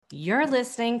You're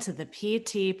listening to the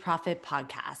PT Profit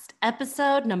Podcast,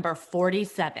 episode number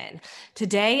 47.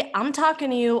 Today, I'm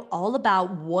talking to you all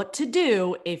about what to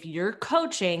do if your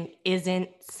coaching isn't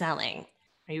selling.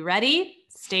 Are you ready?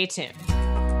 Stay tuned.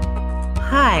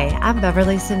 Hi, I'm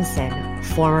Beverly Simpson,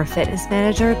 former fitness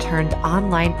manager turned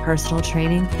online personal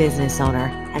training business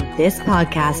owner. And this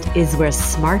podcast is where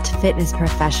smart fitness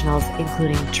professionals,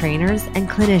 including trainers and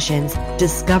clinicians,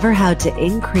 discover how to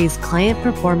increase client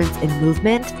performance in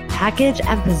movement, package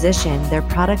and position their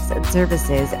products and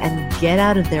services, and get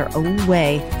out of their own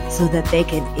way so that they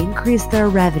can increase their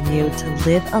revenue to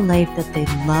live a life that they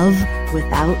love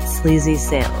without sleazy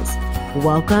sales.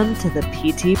 Welcome to the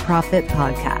PT Profit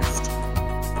Podcast.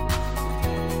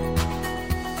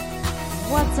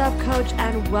 What's up, Coach,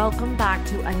 and welcome back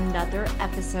to another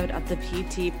episode of the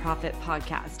PT Profit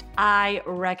Podcast. I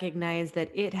recognize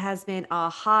that it has been a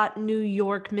hot New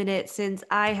York minute since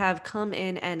I have come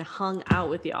in and hung out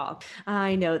with y'all.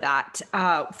 I know that.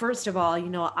 First of all,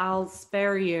 I'll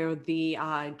spare you the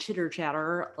chitter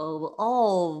chatter of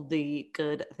all the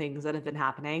good things that have been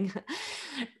happening.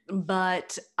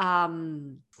 But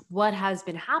what has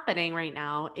been happening right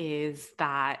now is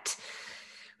that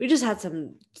we just had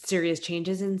some serious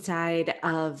changes inside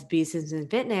of B Simpson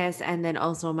Fitness. And then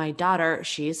also my daughter,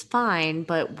 she's fine,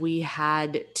 but we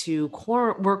had to,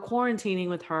 we're quarantining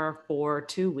with her for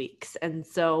 2 weeks. And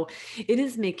so it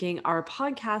is making our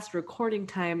podcast recording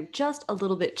time just a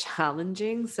little bit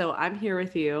challenging. So I'm here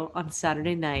with you on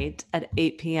Saturday night at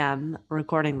 8 p.m.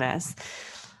 recording this.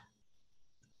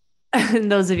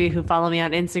 And those of you who follow me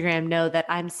on Instagram know that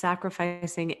I'm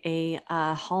sacrificing a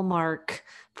Hallmark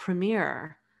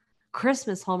premiere.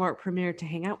 Christmas Hallmark premiere to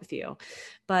hang out with you.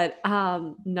 But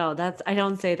no, I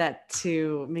don't say that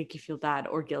to make you feel bad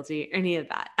or guilty, any of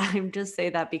that. I just say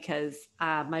that because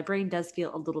my brain does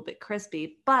feel a little bit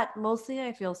crispy, but mostly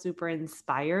I feel super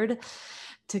inspired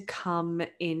to come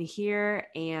in here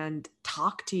and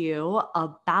talk to you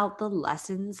about the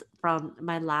lessons from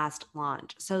my last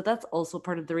launch. So that's also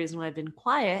part of the reason why I've been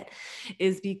quiet,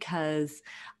 is because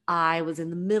I was in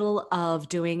the middle of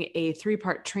doing a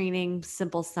 3-part training,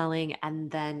 simple selling, and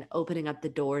then opening up the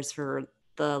doors for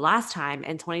the last time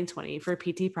in 2020 for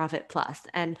PT Profit Plus.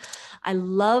 And I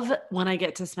love when I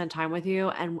get to spend time with you,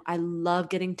 and I love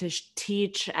getting to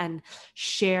teach and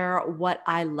share what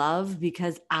I love,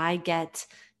 because I get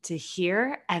to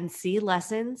hear and see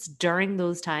lessons during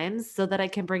those times so that I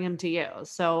can bring them to you.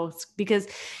 So, because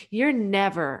you're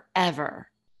never, ever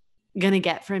going to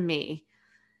get from me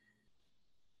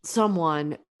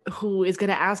someone who is going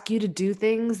to ask you to do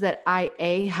things that I,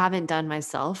 A, haven't done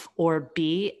myself, or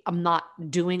B, I'm not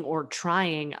doing or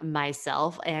trying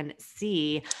myself, and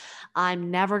C,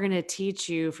 I'm never going to teach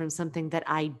you from something that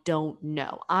I don't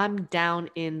know. I'm down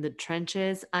in the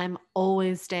trenches. I'm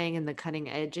always staying in the cutting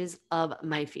edges of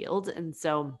my field. And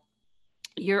so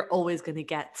you're always going to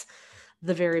get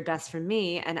the very best from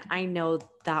me. And I know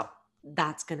that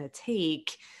that's going to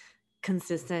take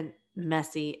consistent,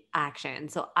 messy action.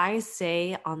 So I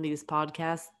say on these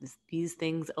podcasts these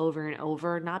things over and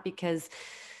over, not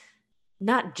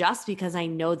just because I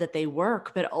know that they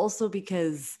work, but also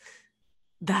because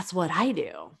that's what I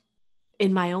do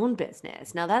in my own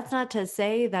business. Now, that's not to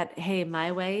say that, hey,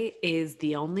 my way is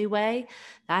the only way.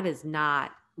 That is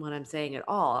not what I'm saying at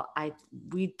all.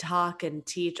 We talk and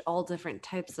teach all different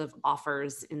types of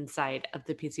offers inside of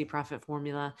the PT Profit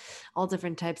formula, all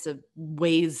different types of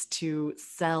ways to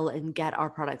sell and get our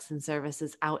products and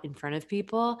services out in front of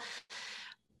people.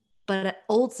 But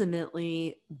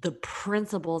ultimately, the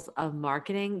principles of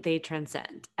marketing, they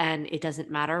transcend. And it doesn't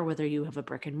matter whether you have a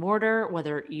brick and mortar,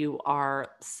 whether you are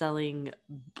selling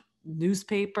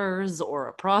newspapers or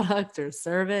a product or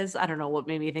service. I don't know what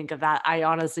made me think of that. I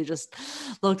honestly just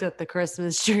looked at the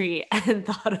Christmas tree and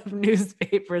thought of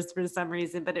newspapers for some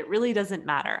reason, but it really doesn't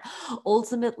matter.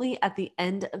 Ultimately, at the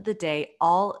end of the day,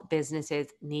 all businesses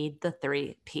need the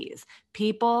 3 Ps: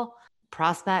 people,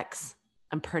 prospects,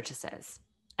 and purchases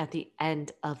at the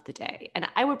end of the day. And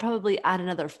I would probably add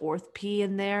another 4th P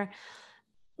in there,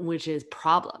 which is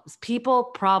problems. People,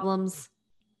 problems,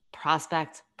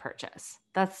 prospect, purchase.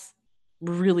 That's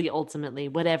really ultimately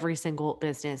what every single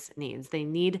business needs. They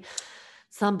need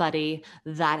somebody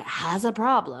that has a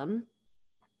problem,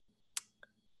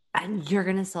 and you're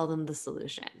going to sell them the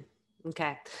solution.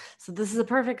 Okay, so this is a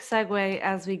perfect segue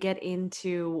as we get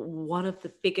into one of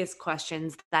the biggest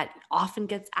questions that often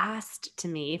gets asked to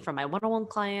me from my one-on-one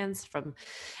clients, from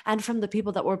the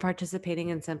people that were participating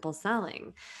in Simple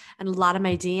Selling. And a lot of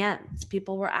my DMs,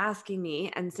 people were asking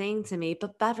me and saying to me,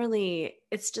 but Beverly,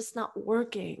 it's just not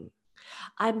working.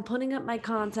 I'm putting up my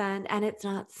content and it's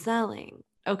not selling.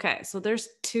 Okay, so there's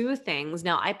two things.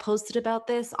 Now, I posted about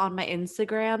this on my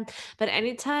Instagram, but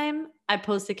anytime I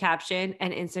post a caption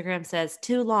and Instagram says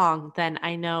too long, then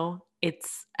I know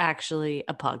it's actually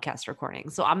a podcast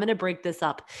recording. So I'm going to break this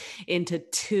up into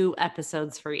 2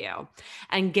 episodes for you.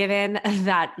 And given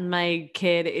that my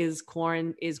kid is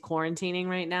quarantining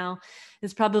right now,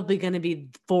 it's probably going to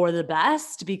be for the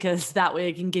best, because that way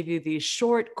I can give you these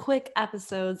short, quick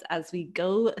episodes as we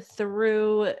go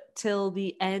through till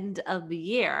the end of the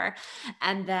year,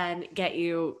 and then get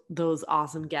you those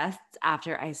awesome guests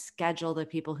after I schedule the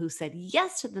people who said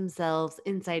yes to themselves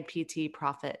inside PT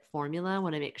Profit Formula. I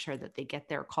want to make sure that they get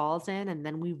their calls in, and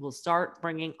then we will start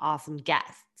bringing awesome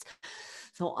guests.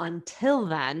 So until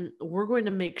then, we're going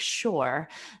to make sure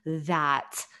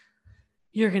that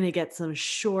you're going to get some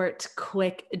short,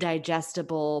 quick,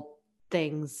 digestible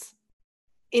things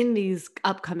in these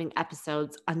upcoming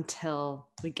episodes until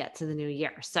we get to the new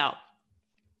year. So,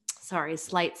 sorry,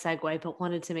 slight segue, but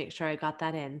wanted to make sure I got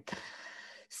that in.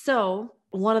 So,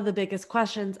 one of the biggest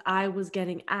questions I was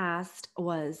getting asked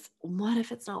was, what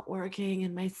if it's not working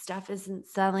and my stuff isn't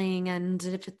selling, and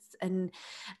if it's and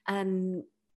I'm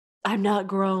not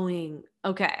growing?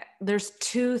 Okay, there's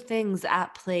 2 things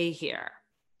at play here.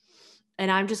 And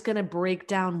I'm just going to break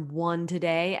down one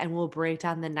today, and we'll break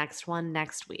down the next one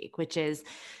next week, which is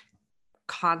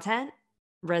content,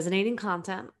 resonating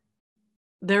content.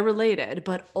 They're related,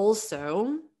 but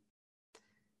also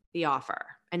the offer.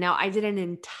 And now I did an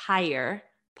entire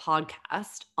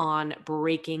podcast on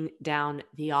breaking down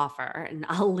the offer, and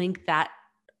I'll link that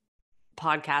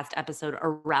podcast episode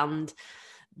around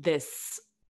this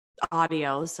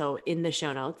audio. So in the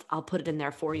show notes, I'll put it in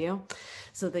there for you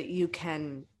so that you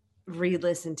can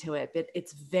re-listen to it. But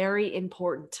it's very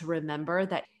important to remember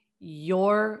that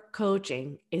your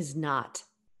coaching is not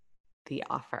the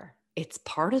offer. It's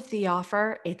part of the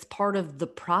offer. It's part of the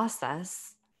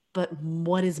process. But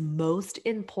what is most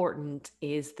important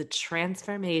is the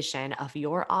transformation of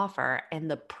your offer, and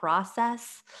the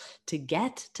process to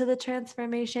get to the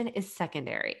transformation is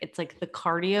secondary. It's like the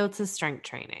cardio to strength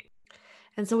training.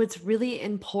 And so it's really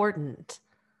important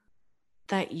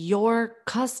that your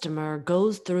customer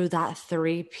goes through that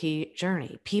 3P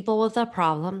journey. People with a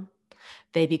problem,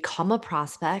 they become a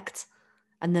prospect,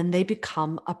 and then they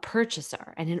become a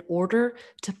purchaser. And in order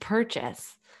to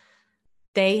purchase,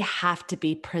 they have to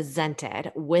be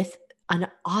presented with an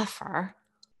offer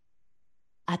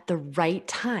at the right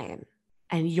time.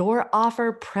 And your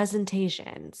offer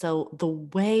presentation, so the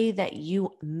way that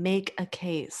you make a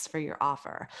case for your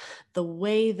offer, the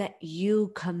way that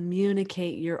you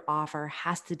communicate your offer,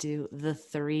 has to do the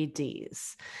 3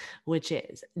 Ds, which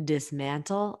is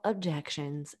dismantle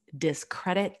objections,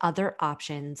 discredit other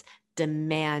options,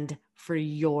 demand for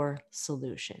your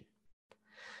solution.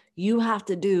 You have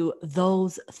to do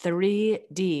those 3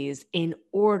 Ds in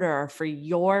order for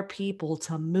your people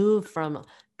to move from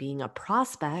being a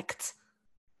prospect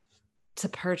to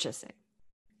purchasing.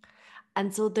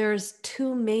 And so there's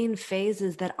 2 main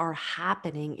phases that are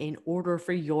happening in order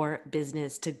for your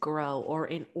business to grow, or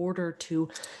in order to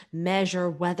measure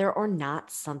whether or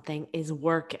not something is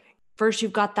working. First,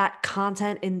 you've got that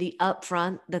content in the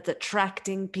upfront that's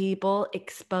attracting people,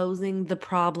 exposing the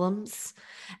problems,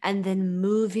 and then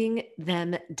moving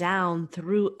them down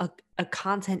through a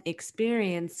content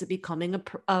experience to becoming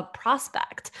a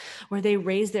prospect, where they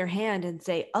raise their hand and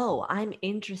say, oh, I'm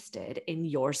interested in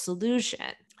your solution.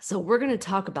 So we're going to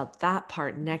talk about that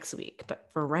part next week. But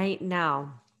for right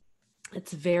now,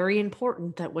 it's very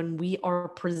important that when we are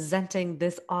presenting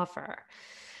this offer,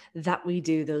 that we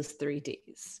do those 3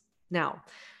 Ds. Now,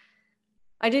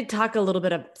 I did talk a little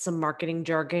bit of some marketing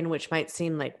jargon, which might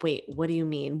seem like, wait, what do you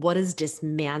mean? What does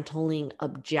dismantling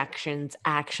objections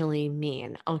actually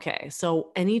mean? Okay,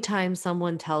 so anytime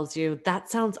someone tells you, that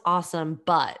sounds awesome,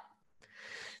 but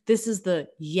this is the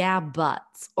yeah,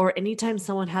 buts, or anytime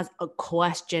someone has a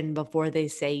question before they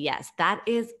say yes, that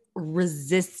is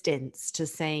resistance to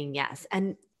saying yes.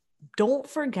 And don't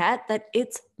forget that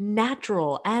it's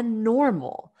natural and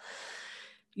normal.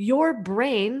 Your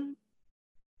brain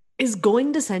is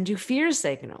going to send you fear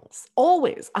signals,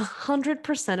 always,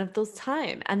 100% of those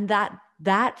time. And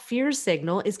that fear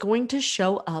signal is going to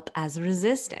show up as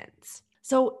resistance.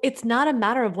 So it's not a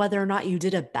matter of whether or not you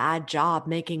did a bad job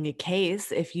making a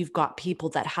case if you've got people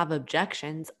that have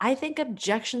objections. I think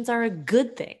objections are a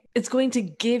good thing. It's going to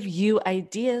give you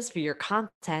ideas for your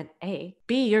content, A.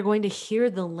 B, you're going to hear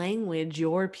the language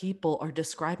your people are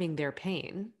describing their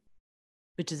pain,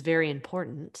 which is very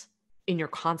important in your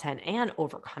content, and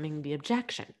overcoming the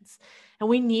objections. And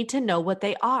we need to know what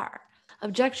they are.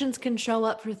 Objections can show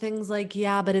up for things like,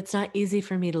 yeah, but it's not easy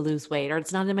for me to lose weight, or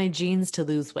it's not in my genes to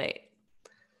lose weight.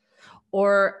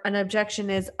 Or an objection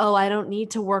is, oh, I don't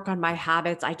need to work on my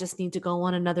habits. I just need to go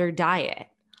on another diet.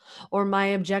 Or my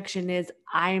objection is,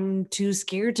 I'm too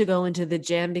scared to go into the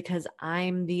gym because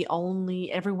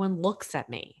everyone looks at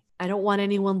me. I don't want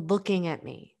anyone looking at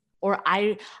me. Or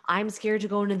I'm scared to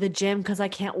go into the gym because I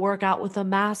can't work out with a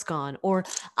mask on. Or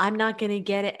I'm not going to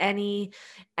get any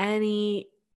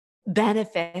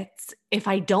benefits if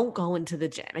I don't go into the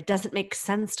gym. It doesn't make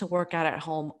sense to work out at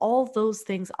home. All those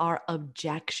things are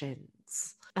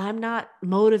objections. I'm not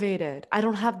motivated. I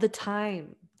don't have the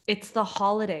time. It's the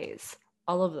holidays.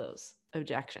 All of those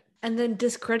objections. And then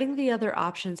discrediting the other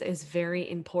options is very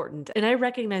important. And I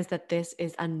recognize that this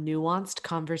is a nuanced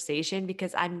conversation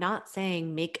because I'm not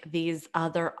saying make these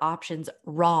other options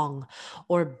wrong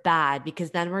or bad,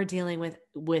 because then we're dealing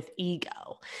with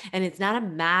ego. And it's not a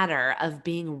matter of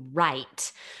being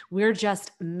right. We're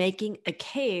just making a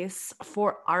case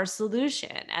for our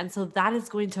solution. And so that is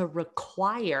going to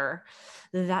require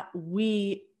that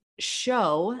we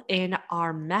show in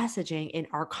our messaging, in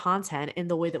our content, in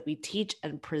the way that we teach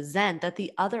and present, that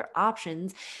the other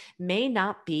options may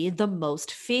not be the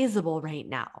most feasible right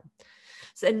now.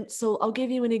 So I'll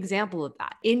give you an example of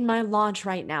that. In my launch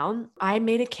right now, I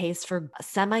made a case for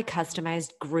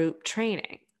semi-customized group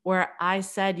training where I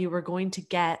said you were going to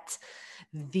get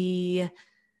the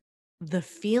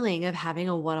feeling of having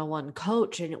a one-on-one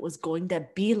coach, and it was going to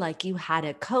be like you had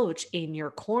a coach in your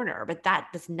corner. But that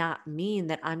does not mean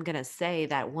that I'm going to say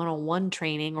that one-on-one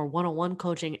training or one-on-one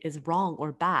coaching is wrong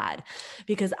or bad,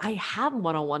 because I have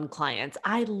one-on-one clients.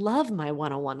 I love my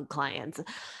one-on-one clients.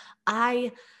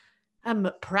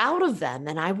 I'm proud of them,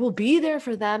 and I will be there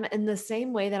for them in the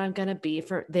same way that I'm going to be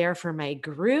there for my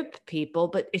group people,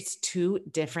 but it's two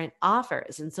different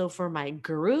offers. And so for my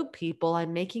group people,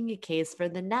 I'm making a case for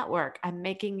the network. I'm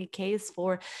making a case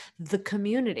for the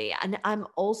community. And I'm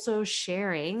also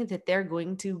sharing that they're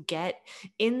going to get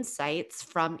insights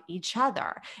from each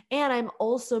other. And I'm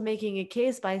also making a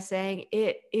case by saying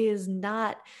it is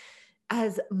not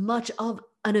as much of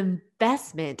an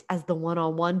investment as the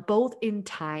one-on-one, both in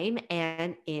time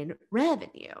and in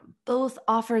revenue. Both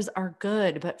offers are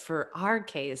good, but for our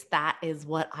case, that is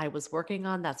what I was working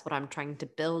on. That's what I'm trying to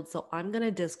build. So I'm going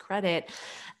to discredit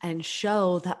and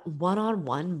show that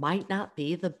one-on-one might not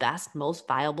be the best, most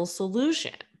viable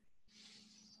solution.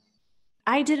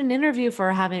 I did an interview for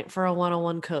a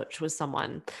one-on-one coach with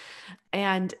someone,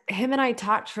 and him and I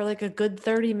talked for like a good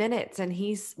 30 minutes, and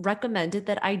he's recommended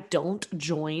that I don't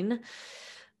join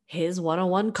his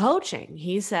one-on-one coaching.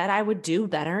 He said I would do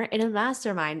better in a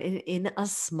mastermind, in a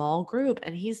small group,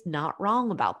 and he's not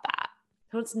wrong about that.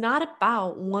 So it's not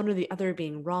about one or the other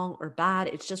being wrong or bad.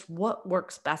 It's just what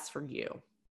works best for you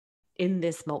in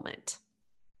this moment.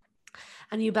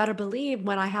 And you better believe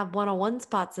when I have one-on-one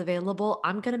spots available,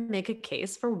 I'm going to make a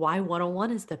case for why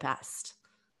one-on-one is the best.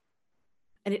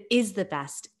 And it is the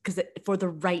best because for the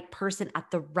right person at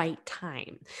the right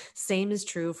time. Same is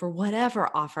true for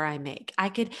whatever offer I make. I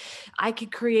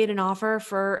could create an offer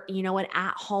for, an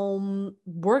at-home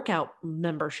workout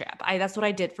membership. That's what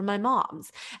I did for my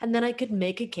moms. And then I could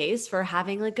make a case for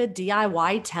having like a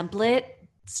DIY template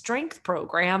strength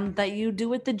program that you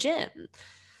do at the gym.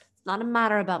 It's not a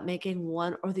matter about making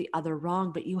one or the other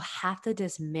wrong, but you have to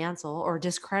dismantle or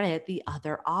discredit the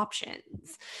other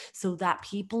options so that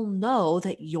people know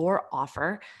that your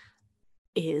offer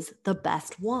is the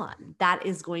best one. That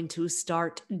is going to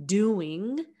start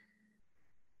doing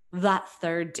that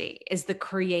third D, is to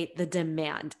create the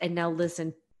demand. And now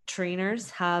listen, trainers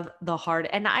have the hard,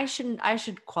 and I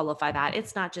should qualify that.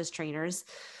 It's not just trainers.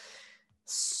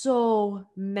 So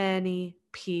many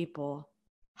people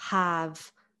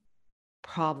have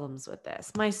problems with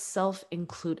this, myself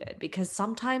included, because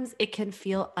sometimes it can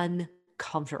feel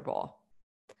uncomfortable.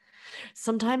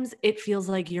 Sometimes it feels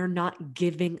like you're not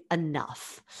giving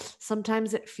enough.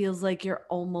 Sometimes it feels like you're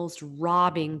almost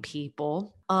robbing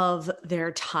people of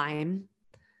their time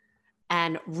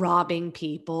and robbing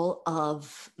people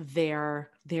of their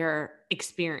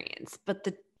experience. But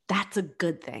that's a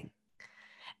good thing.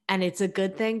 And it's a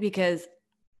good thing because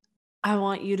I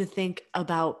want you to think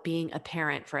about being a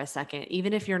parent for a second,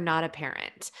 even if you're not a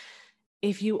parent.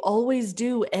 If you always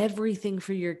do everything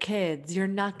for your kids, you're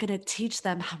not going to teach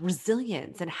them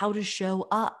resilience and how to show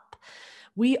up.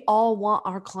 We all want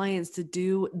our clients to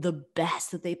do the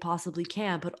best that they possibly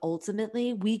can, but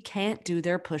ultimately we can't do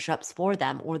their push-ups for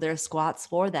them or their squats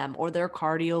for them or their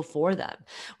cardio for them.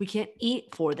 We can't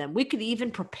eat for them. We could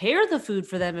even prepare the food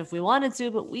for them if we wanted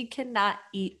to, but we cannot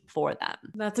eat for them.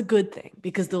 That's a good thing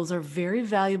because those are very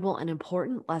valuable and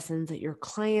important lessons that your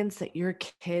clients, that your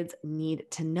kids need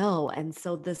to know. And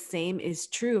so the same is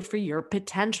true for your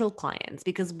potential clients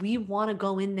because we want to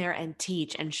go in there and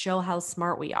teach and show how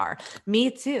smart we are. Me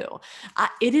too.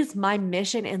 It is my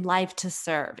mission in life to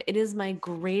serve. It is my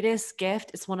greatest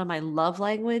gift. It's one of my love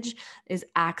language is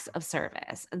acts of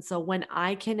service. And so when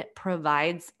I can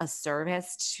provide a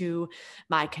service to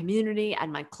my community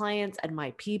and my clients and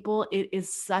my people, it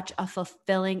is such a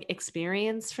fulfilling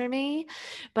experience for me.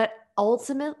 But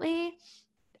ultimately,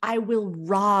 I will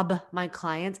rob my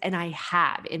clients, and I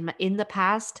have in the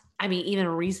past. I mean, even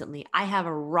recently, I have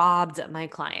robbed my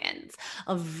clients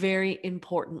of very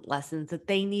important lessons that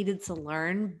they needed to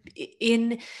learn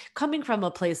in coming from a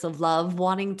place of love,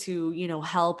 wanting to,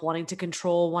 help, wanting to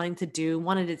control, wanting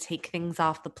to take things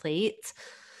off the plate.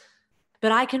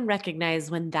 But I can recognize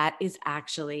when that is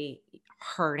actually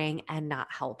hurting and not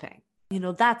helping.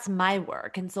 That's my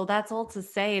work. And so that's all to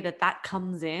say that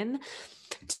comes in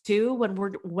too when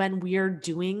we're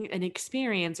doing an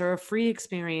experience or a free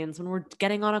experience, when we're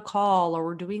getting on a call or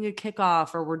we're doing a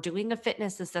kickoff or we're doing a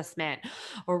fitness assessment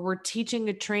or we're teaching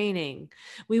a training.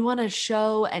 We want to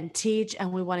show and teach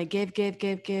and we want to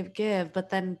give, but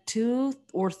then 2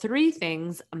 or 3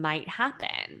 things might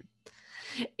happen.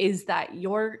 Is that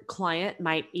your client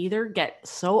might either get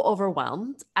so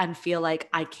overwhelmed and feel like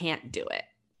I can't do it.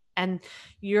 And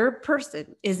your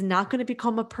person is not going to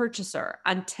become a purchaser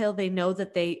until they know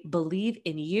that they believe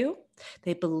in you.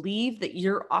 They believe that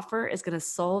your offer is going to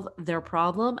solve their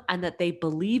problem and that they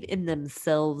believe in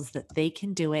themselves that they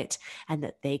can do it and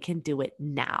that they can do it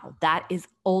now. That is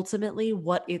ultimately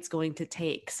what it's going to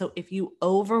take. So if you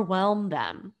overwhelm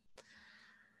them,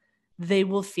 they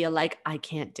will feel like I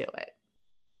can't do it.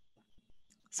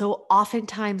 So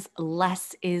oftentimes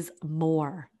less is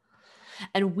more.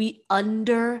 And we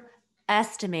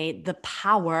underestimate the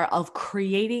power of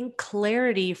creating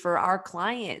clarity for our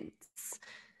clients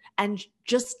and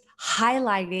just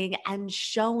highlighting and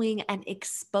showing and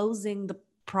exposing the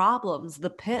problems,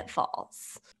 the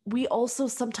pitfalls. We also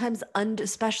sometimes,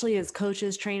 especially as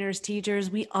coaches, trainers, teachers,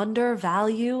 we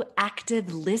undervalue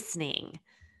active listening.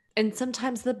 And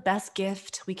sometimes the best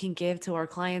gift we can give to our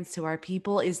clients, to our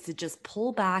people, is to just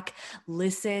pull back,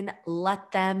 listen,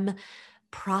 let them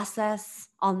process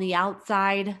on the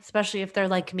outside, especially if they're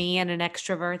like me and an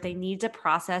extrovert. They need to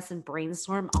process and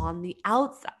brainstorm on the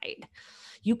outside.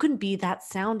 You can be that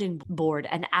sounding board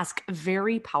and ask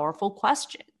very powerful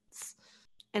questions.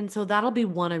 And so that'll be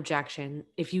one objection.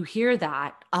 If you hear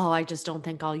that, oh, I just don't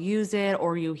think I'll use it,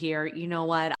 or you hear, you know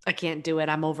what, I can't do it,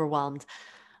 I'm overwhelmed,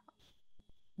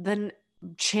 then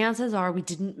chances are we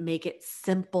didn't make it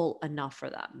simple enough for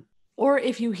them. Or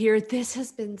if you hear, this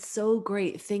has been so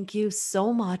great, thank you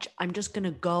so much, I'm just going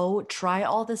to go try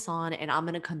all this on and I'm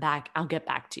going to come back, I'll get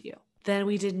back to you. Then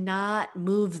we did not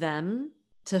move them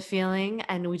to feeling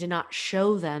and we did not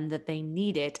show them that they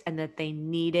need it and that they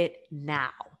need it now.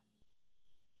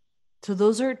 So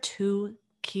those are 2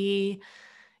 key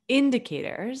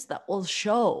indicators that will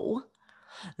show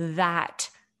that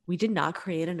we did not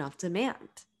create enough demand.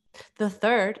 The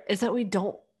third is that we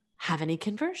don't have any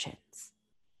conversions.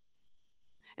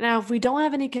 Now, if we don't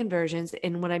have any conversions,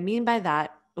 and what I mean by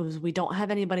that is we don't have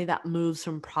anybody that moves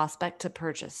from prospect to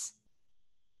purchase,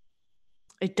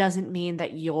 it doesn't mean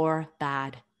that you're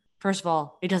bad. First of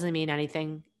all, it doesn't mean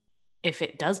anything if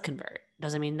it does convert. It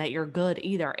doesn't mean that you're good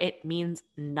either. It means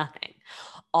nothing.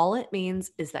 All it means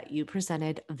is that you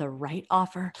presented the right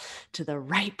offer to the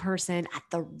right person at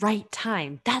the right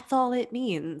time. That's all it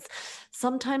means.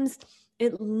 Sometimes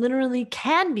it literally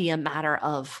can be a matter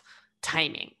of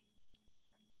timing.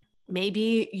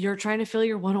 Maybe you're trying to fill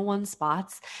your one-on-one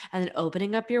spots and then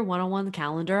opening up your one-on-one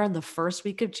calendar on the first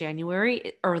week of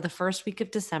January or the first week of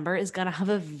December is going to have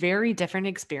a very different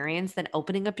experience than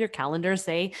opening up your calendar,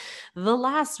 say, the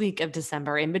last week of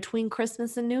December in between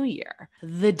Christmas and New Year.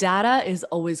 The data is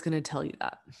always going to tell you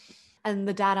that. And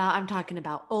the data, I'm talking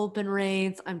about open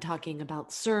rates. I'm talking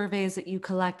about surveys that you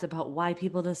collect about why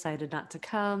people decided not to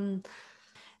come.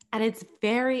 And it's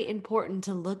very important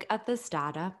to look at this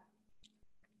data,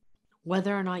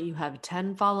 whether or not you have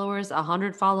 10 followers,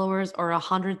 100 followers, or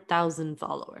 100,000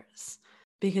 followers,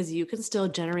 because you can still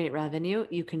generate revenue.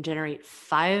 You can generate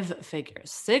 5 figures,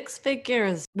 6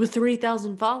 figures with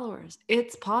 3,000 followers.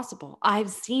 It's possible. I've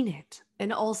seen it.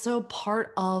 And also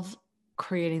part of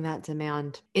creating that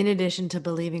demand. In addition to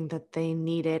believing that they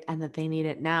need it and that they need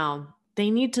it now, they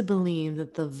need to believe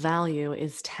that the value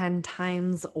is 10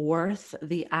 times worth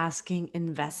the asking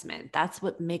investment. That's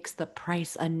what makes the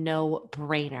price a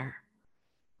no-brainer.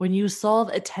 When you solve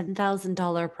a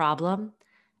 $10,000 problem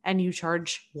and you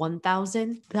charge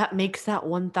 $1,000, that makes that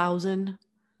 $1,000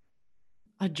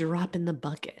 a drop in the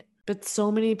bucket. But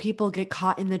so many people get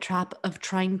caught in the trap of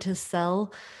trying to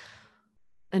sell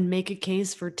and make a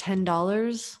case for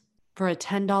 $10 for a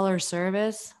 $10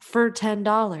 service for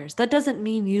 $10. That doesn't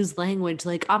mean use language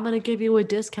like I'm going to give you a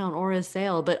discount or a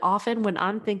sale. But often when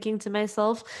I'm thinking to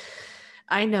myself,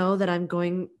 I know that I'm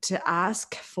going to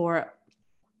ask for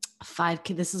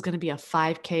 5K. This is going to be a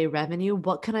 5K revenue.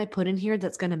 What can I put in here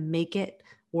that's going to make it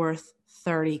worth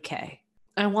 30K?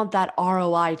 I want that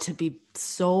ROI to be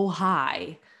so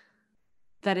high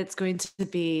that it's going to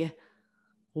be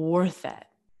worth it.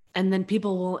 And then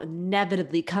people will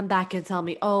inevitably come back and tell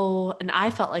me, oh, and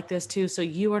I felt like this too. So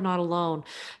you are not alone.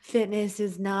 Fitness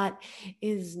is not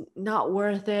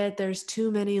worth it. There's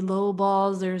too many low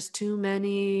balls. There's too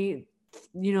many,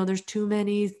 there's too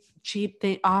many cheap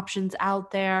options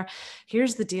out there.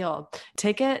 Here's the deal.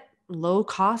 Ticket low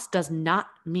cost does not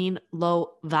mean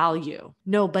low value.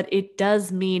 No, but it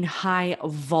does mean high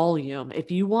volume.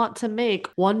 If you want to make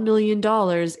 $1 million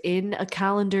in a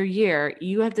calendar year,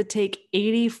 you have to take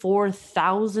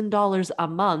 $84,000 a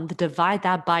month, divide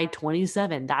that by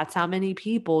 27. That's how many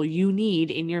people you need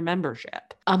in your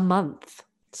membership a month.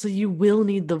 So you will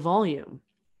need the volume.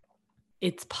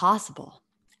 It's possible.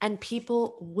 And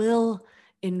people will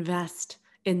invest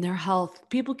in their health.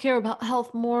 People care about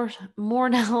health more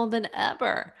now than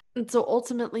ever. And so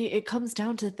ultimately it comes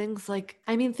down to things like,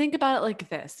 think about it like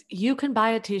this. You can buy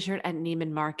a t-shirt at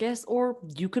Neiman Marcus, or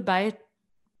you could buy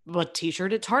a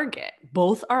t-shirt at Target.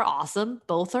 Both are awesome.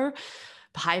 Both are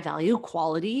high value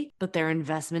quality, but their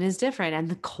investment is different and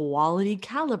the quality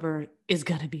caliber is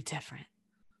going to be different.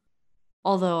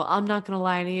 Although I'm not going to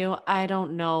lie to you, I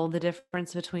don't know the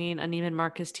difference between a Neiman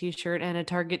Marcus t-shirt and a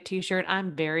Target t-shirt.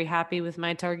 I'm very happy with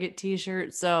my Target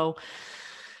t-shirt, so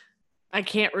I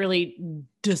can't really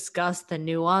discuss the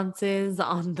nuances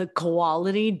on the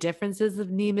quality differences of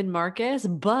Neiman Marcus,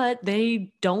 but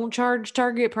they don't charge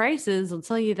Target prices, I'll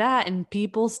tell you that, and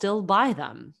people still buy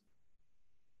them.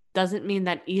 Doesn't mean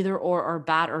that either or are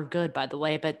bad or good, by the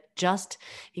way, but just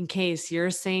in case you're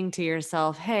saying to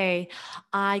yourself, hey,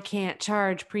 I can't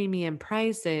charge premium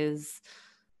prices,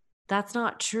 that's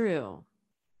not true.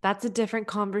 That's a different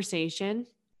conversation.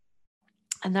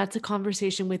 And that's a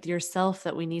conversation with yourself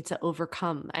that we need to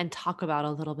overcome and talk about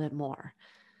a little bit more.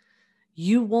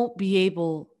 You won't be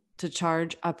able to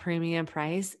charge a premium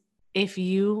price if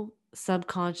you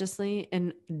subconsciously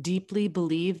and deeply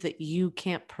believe that you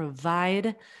can't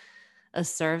provide a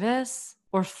service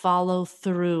or follow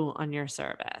through on your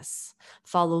service,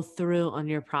 follow through on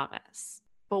your promise.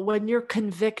 But when you're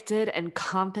convicted and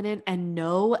confident and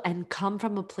know and come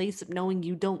from a place of knowing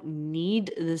you don't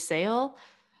need the sale,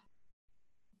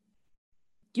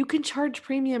 you can charge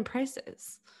premium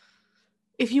prices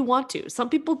if you want to. Some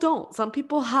people don't. Some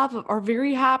people are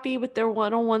very happy with their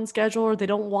one-on-one schedule, or they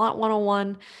don't want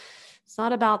one-on-one. It's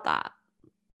not about that.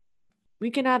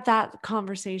 We can have that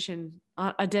conversation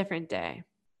on a different day,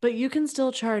 but you can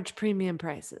still charge premium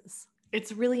prices.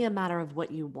 It's really a matter of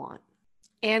what you want,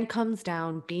 and comes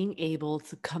down being able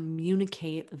to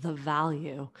communicate the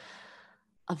value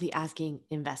of the asking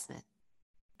investment.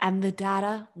 And the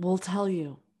data will tell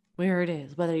you where it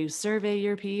is, whether you survey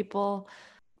your people,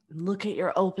 look at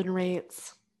your open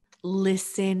rates,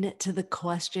 listen to the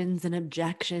questions and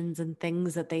objections and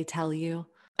things that they tell you.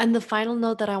 And the final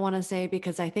note that I want to say,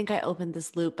 because I think I opened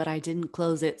this loop, but I didn't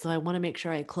close it, so I want to make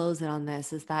sure I close it on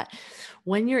this, is that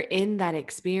when you're in that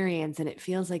experience and it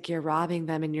feels like you're robbing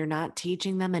them and you're not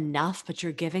teaching them enough, but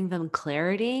you're giving them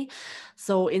clarity.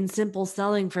 So in simple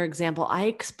selling, for example, I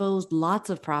exposed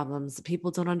lots of problems. People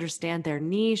don't understand their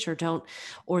niche, or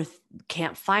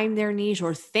can't find their niche,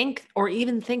 or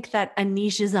even think that a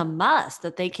niche is a must,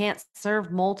 that they can't serve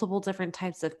multiple different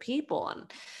types of people.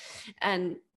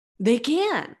 And they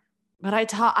can, but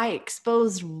I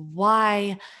exposed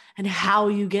why and how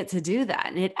you get to do that.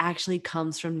 And it actually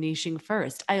comes from niching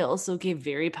first. I also gave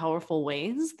very powerful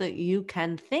ways that you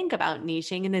can think about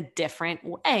niching in a different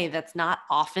way that's not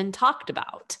often talked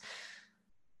about.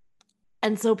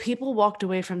 And so people walked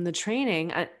away from the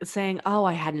training saying, oh,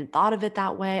 I hadn't thought of it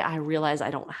that way. I realize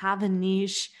I don't have a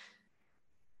niche.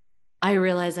 I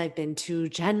realize I've been too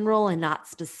general and not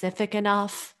specific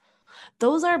enough.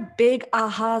 Those are big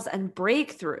ahas and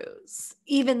breakthroughs.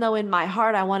 Even though in my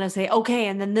heart, I want to say, okay,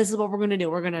 and then this is what we're going to do.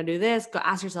 We're going to do this. Go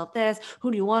ask yourself this. Who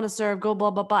do you want to serve? Go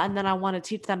blah, blah, blah. And then I want to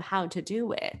teach them how to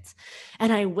do it.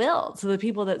 And I will. To the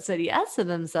people that said yes to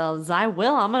themselves, I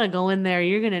will. I'm going to go in there.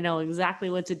 You're going to know exactly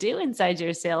what to do inside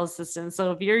your sales system.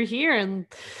 So if you're here and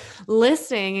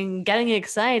listening and getting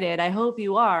excited, I hope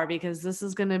you are, because this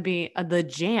is going to be the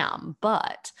jam.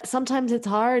 But sometimes it's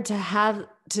hard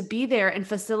to be there and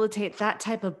facilitate that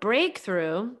type of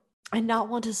breakthrough and not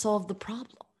want to solve the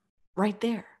problem right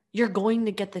there. You're going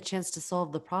to get the chance to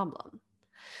solve the problem.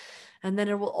 And then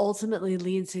it will ultimately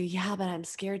lead to, yeah, but I'm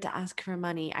scared to ask for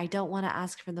money. I don't want to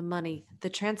ask for the money. The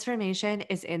transformation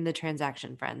is in the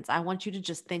transaction, friends. I want you to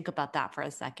just think about that for a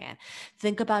second.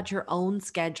 Think about your own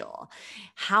schedule.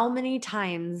 How many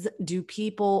times do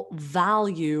people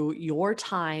value your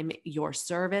time, your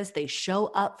service? They show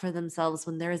up for themselves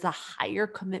when there is a higher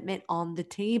commitment on the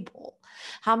table.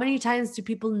 How many times do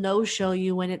people no-show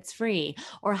you when it's free?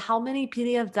 Or how many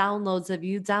PDF downloads have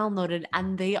you downloaded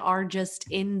and they are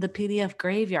just in the PDF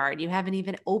graveyard? You haven't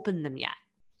even opened them yet.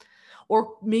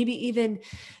 Or maybe even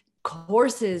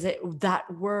courses that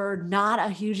were not a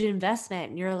huge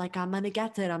investment. And you're like, I'm going to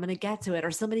get to it.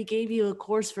 Or somebody gave you a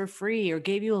course for free or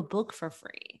gave you a book for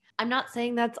free. I'm not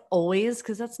saying that's always,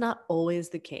 because that's not always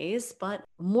the case, but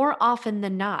more often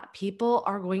than not, people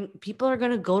are going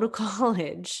to go to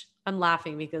college. I'm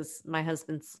laughing because my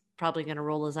husband's probably going to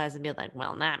roll his eyes and be like,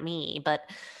 well, not me. But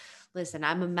listen,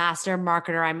 I'm a master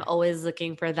marketer. I'm always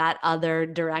looking for that other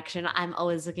direction. I'm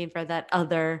always looking for the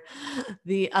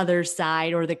other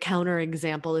side, or the counter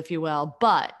example, if you will.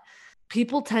 But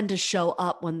people tend to show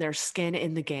up when there's skin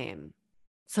in the game.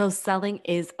 So selling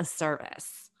is a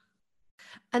service.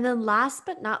 And then last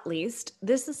but not least,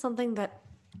 this is something that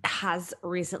has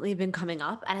recently been coming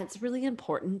up, and it's really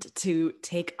important to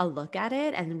take a look at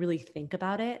it and really think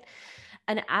about it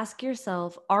and ask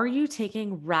yourself, are you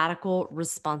taking radical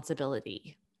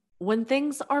responsibility? When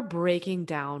things are breaking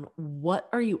down, what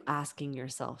are you asking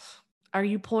yourself? Are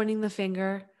you pointing the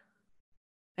finger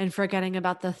and forgetting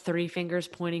about the 3 fingers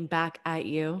pointing back at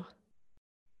you?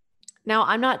 Now,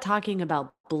 I'm not talking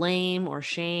about blame or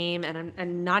shame,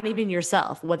 and not even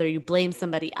yourself, whether you blame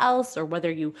somebody else or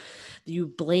whether you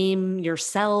blame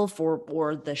yourself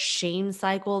or the shame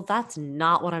cycle. That's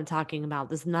not what I'm talking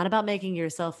about. This is not about making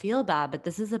yourself feel bad, but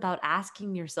this is about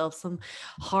asking yourself some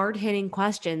hard-hitting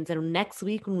questions. And next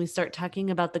week, when we start talking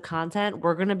about the content,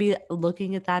 we're going to be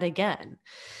looking at that again.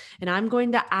 And I'm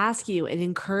going to ask you and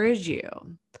encourage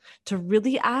you to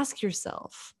really ask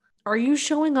yourself, are you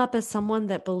showing up as someone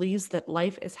that believes that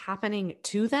life is happening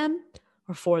to them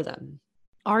or for them?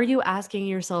 Are you asking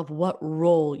yourself what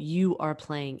role you are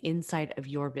playing inside of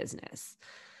your business?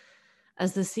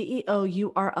 As the CEO,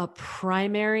 you are a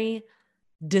primary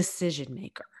decision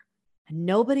maker.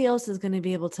 Nobody else is going to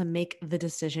be able to make the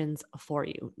decisions for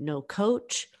you. No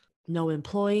coach, no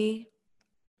employee.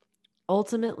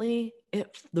 Ultimately,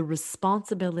 the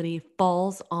responsibility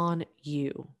falls on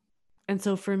you. And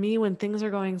so for me, when things are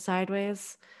going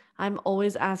sideways, I'm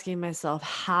always asking myself,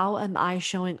 how am I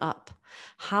showing up?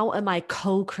 How am I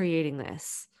co-creating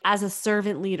this? As a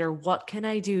servant leader, what can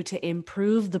I do to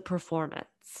improve the performance?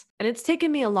 And it's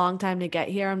taken me a long time to get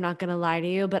here. I'm not going to lie to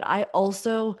you, but I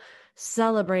also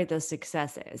celebrate the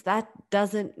successes. That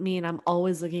doesn't mean I'm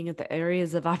always looking at the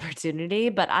areas of opportunity,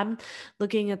 but I'm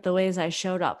looking at the ways I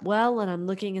showed up well, and I'm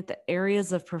looking at the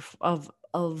areas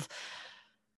of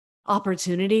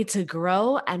opportunity to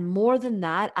grow. And more than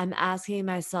that, I'm asking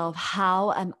myself,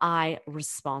 how am I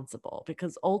responsible?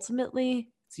 Because ultimately,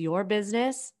 it's your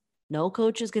business. No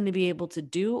coach is going to be able to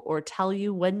do or tell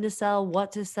you when to sell,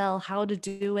 what to sell, how to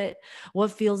do it,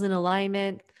 what feels in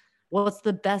alignment, what's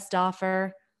the best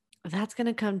offer. That's going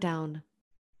to come down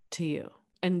to you.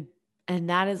 And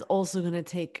that is also going to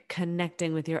take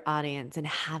connecting with your audience and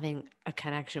having a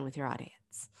connection with your audience.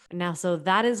 Now, so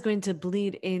that is going to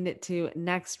bleed into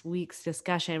next week's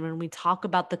discussion when we talk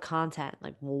about the content.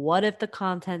 Like, what if the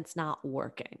content's not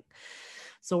working?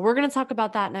 So we're going to talk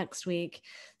about that next week.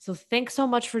 So thanks so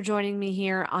much for joining me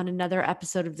here on another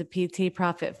episode of the PT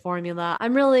Profit Formula.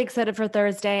 I'm really excited for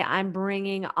Thursday. I'm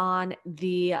bringing on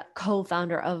the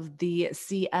co-founder of the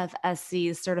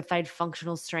CFSC, Certified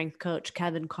Functional Strength Coach,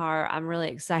 Kevin Carr. I'm really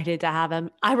excited to have him.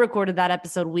 I recorded that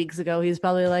episode weeks ago. He's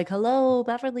probably like, hello,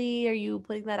 Beverly, are you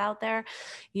putting that out there?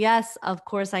 Yes, of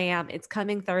course I am. It's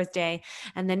coming Thursday.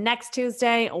 And then next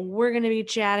Tuesday, we're going to be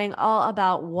chatting all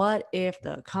about what if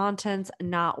the content's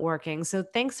not working. So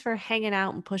thanks for hanging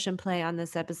out and push and play on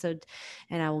this episode,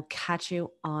 and I will catch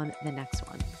you on the next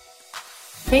one.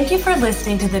 Thank you for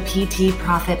listening to the PT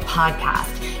Profit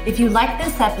Podcast. If you like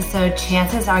this episode,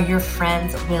 chances are your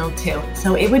friends will too.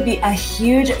 So it would be a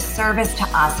huge service to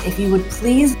us if you would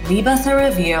please leave us a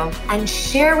review and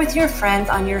share with your friends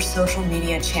on your social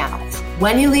media channels.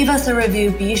 When you leave us a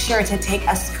review, be sure to take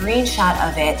a screenshot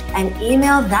of it and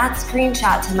email that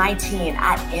screenshot to my team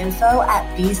at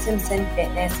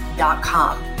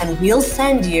info@bsimpsonfitness.com. And we'll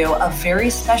send you a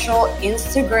very special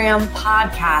Instagram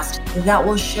podcast that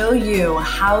will show you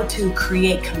how to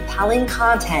create compelling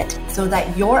content so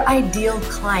that your ideal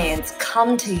clients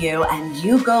come to you and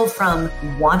you go from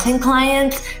wanting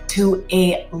clients to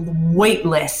a wait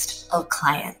list of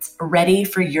clients ready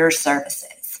for your services.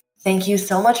 Thank you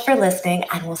so much for listening,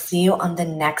 and we'll see you on the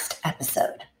next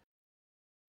episode.